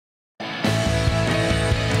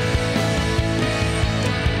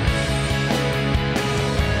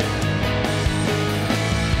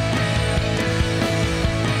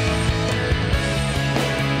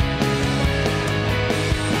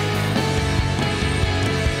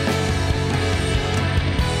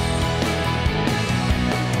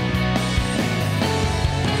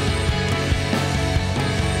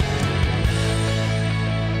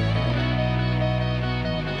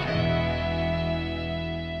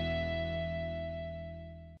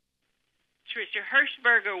Tricia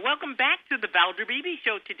Hirschberger. Welcome back to the Valder Beebe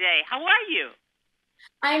Show today. How are you?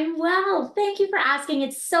 I'm well. Thank you for asking.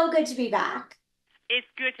 It's so good to be back.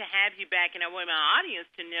 It's good to have you back, and I want my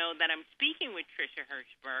audience to know that I'm speaking with Tricia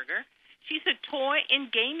Hirschberger. She's a toy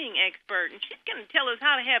and gaming expert, and she's going to tell us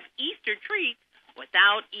how to have Easter treats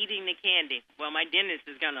without eating the candy. Well, my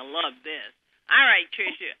dentist is going to love this. All right,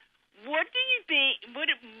 Tricia, what do you think?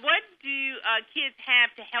 What do kids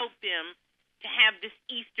have to help them to have this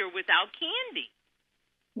Easter without candy?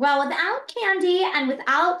 Well, without candy and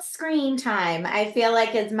without screen time, I feel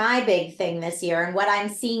like is my big thing this year and what I'm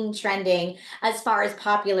seeing trending as far as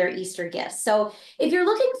popular Easter gifts. So, if you're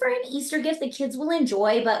looking for an Easter gift that kids will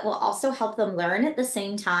enjoy but will also help them learn at the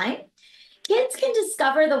same time, kids can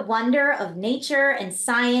discover the wonder of nature and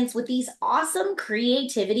science with these awesome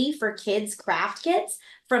creativity for kids craft kits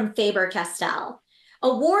from Faber-Castell.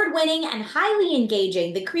 Award-winning and highly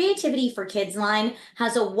engaging, the Creativity for Kids line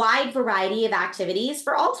has a wide variety of activities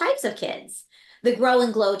for all types of kids. The Grow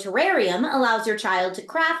and Glow Terrarium allows your child to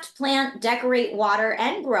craft, plant, decorate, water,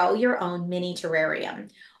 and grow your own mini terrarium.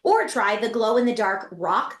 Or try the Glow in the Dark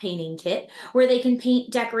Rock Painting Kit, where they can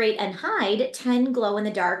paint, decorate, and hide 10 glow in the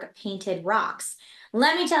dark painted rocks.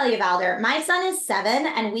 Let me tell you, Valder, my son is 7,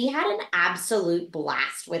 and we had an absolute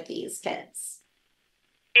blast with these kits.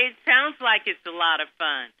 It sounds like it's a lot of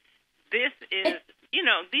fun. This is,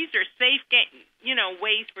 these are safe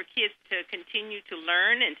ways for kids to continue to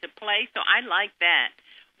learn and to play. So I like that.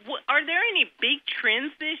 Are there any big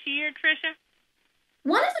trends this year, Tricia?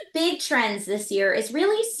 One of the big trends this year is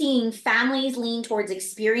really seeing families lean towards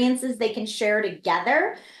experiences they can share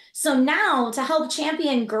together. So now, to help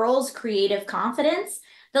champion girls' creative confidence,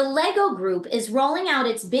 the Lego Group is rolling out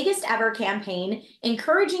its biggest ever campaign,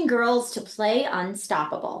 encouraging girls to play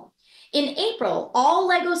unstoppable. In April, all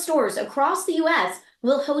Lego stores across the US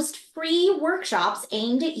will host free workshops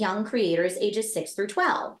aimed at young creators ages 6 through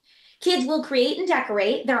 12. Kids will create and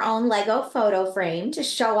decorate their own Lego photo frame to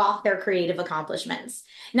show off their creative accomplishments.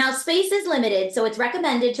 Now, space is limited, so it's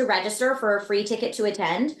recommended to register for a free ticket to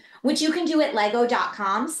attend, which you can do at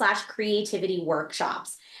lego.com/creativity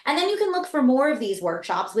workshops. And then you can look for more of these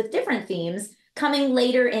workshops with different themes coming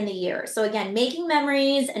later in the year. So again, making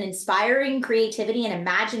memories and inspiring creativity and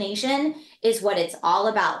imagination is what it's all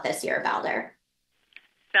about this year, Valder.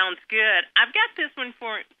 Sounds good. I've got this one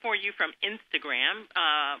for you from Instagram.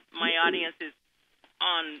 My audience is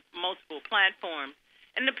on multiple platforms.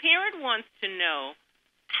 And the parent wants to know,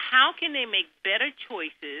 how can they make better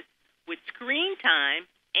choices with screen time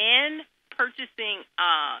and purchasing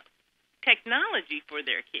technology for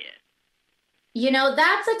their kids?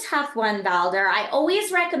 That's a tough one, Valder. I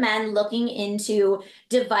always recommend looking into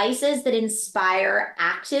devices that inspire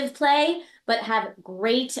active play, but have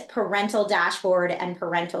great parental dashboard and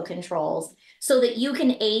parental controls so that you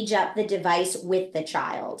can age up the device with the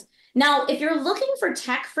child. Now, if you're looking for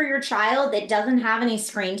tech for your child that doesn't have any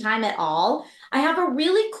screen time at all, I have a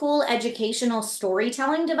really cool educational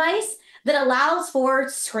storytelling device that allows for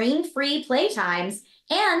screen-free playtimes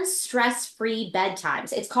and stress-free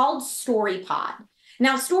bedtimes. It's called StoryPod.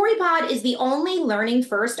 Now, StoryPod is the only learning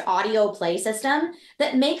first audio play system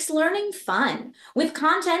that makes learning fun with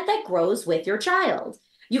content that grows with your child.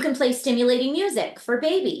 You can play stimulating music for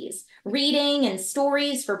babies, reading and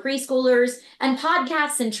stories for preschoolers, and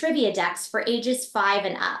podcasts and trivia decks for ages 5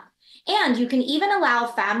 and up. And you can even allow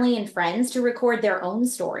family and friends to record their own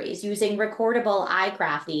stories using recordable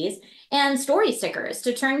iCrafties and story stickers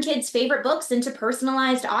to turn kids' favorite books into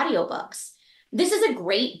personalized audiobooks. This is a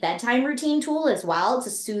great bedtime routine tool as well to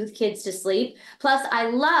soothe kids to sleep. Plus, I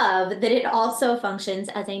love that it also functions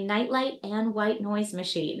as a nightlight and white noise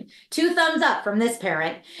machine. 2 thumbs up from this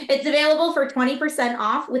parent. It's available for 20%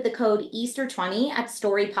 off with the code Easter20 at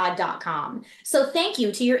storypod.com. So thank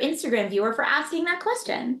you to your Instagram viewer for asking that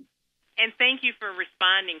question. And thank you for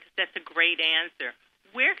responding, because that's a great answer.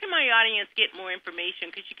 Where can my audience get more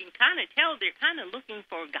information? Because you can kind of tell they're kind of looking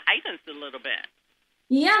for guidance a little bit.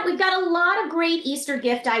 Yeah, we've got a lot of great Easter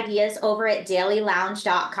gift ideas over at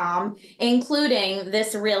dailylounge.com, including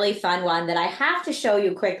this really fun one that I have to show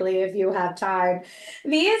you quickly if you have time.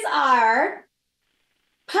 These are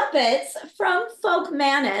puppets from Folk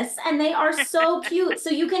Manus, and they are so cute.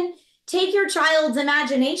 So you can take your child's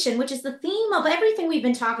imagination, which is the theme of everything we've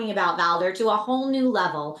been talking about, Valder, to a whole new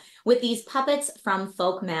level with these puppets from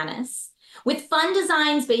Folk Manus. With fun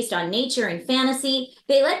designs based on nature and fantasy,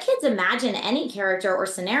 they let kids imagine any character or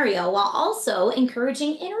scenario while also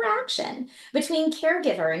encouraging interaction between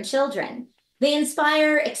caregiver and children. They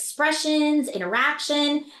inspire expressions,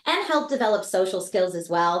 interaction, and help develop social skills as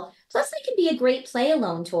well. Plus, they can be a great play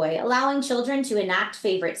alone toy, allowing children to enact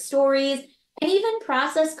favorite stories and even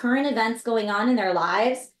process current events going on in their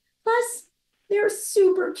lives. Plus, they're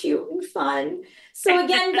super cute and fun. So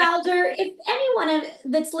again, Valder, if anyone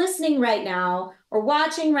that's listening right now or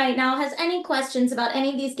watching right now has any questions about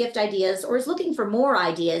any of these gift ideas or is looking for more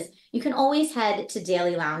ideas, you can always head to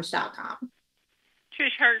dailylounge.com.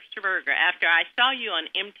 Trish Hershberger, after I saw you on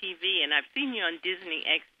MTV and I've seen you on Disney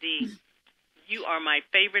XD, you are my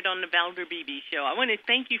favorite on the Valder Beebe Show. I want to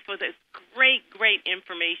thank you for this great, great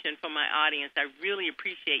information for my audience. I really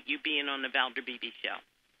appreciate you being on the Valder Beebe Show.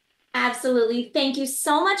 Absolutely. Thank you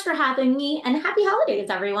so much for having me, and happy holidays,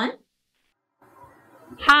 everyone.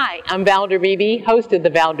 Hi, I'm Valder Beebe, host of the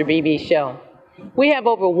Valder Beebe Show. We have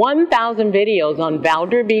over 1,000 videos on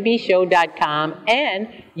ValderBeebeShow.com and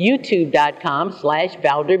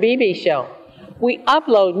YouTube.com/ValderBeebe Show. We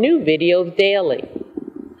upload new videos daily.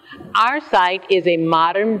 Our site is a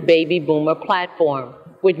modern baby boomer platform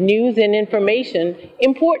with news and information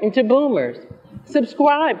important to boomers.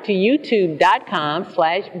 Subscribe to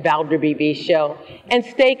YouTube.com/ValderBeebe Show and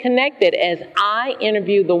stay connected as I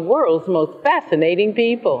interview the world's most fascinating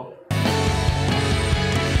people.